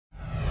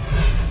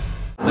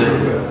Tom!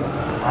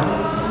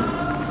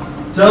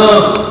 What's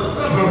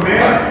up, little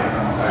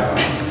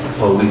man? It's the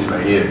police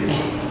right here.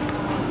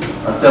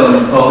 I was telling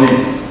the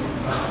police.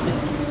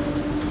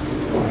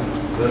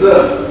 What's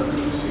up?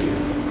 How's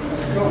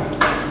it going?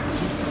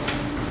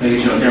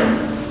 Making sure on camera.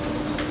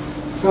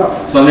 What's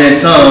up? It's my man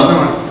Tom. What's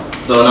going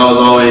on? So when I was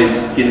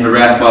always getting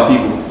harassed by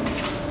people,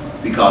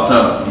 we called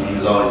Tom, and he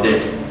was always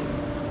there.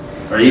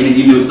 Or even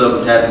he knew stuff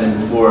was happening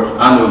before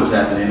I knew it was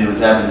happening, and it was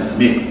happening to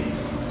me.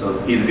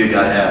 So he's a good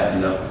guy to have,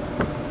 you know.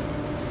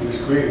 He was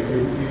great.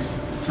 He's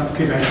a tough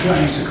kid. I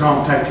used to call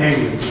him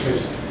Titanium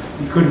because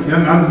he couldn't,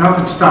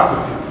 nothing stopped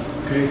with him.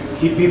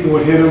 Okay? People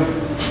would hit him,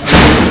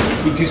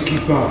 he'd just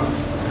keep going.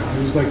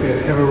 He was like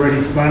that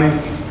ever-ready bunny,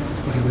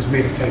 but he was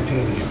made of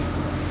titanium.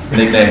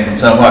 Nickname from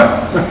Tom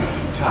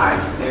Hart. Ty.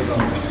 There you go.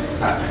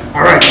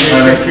 All right,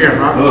 take care,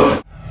 huh?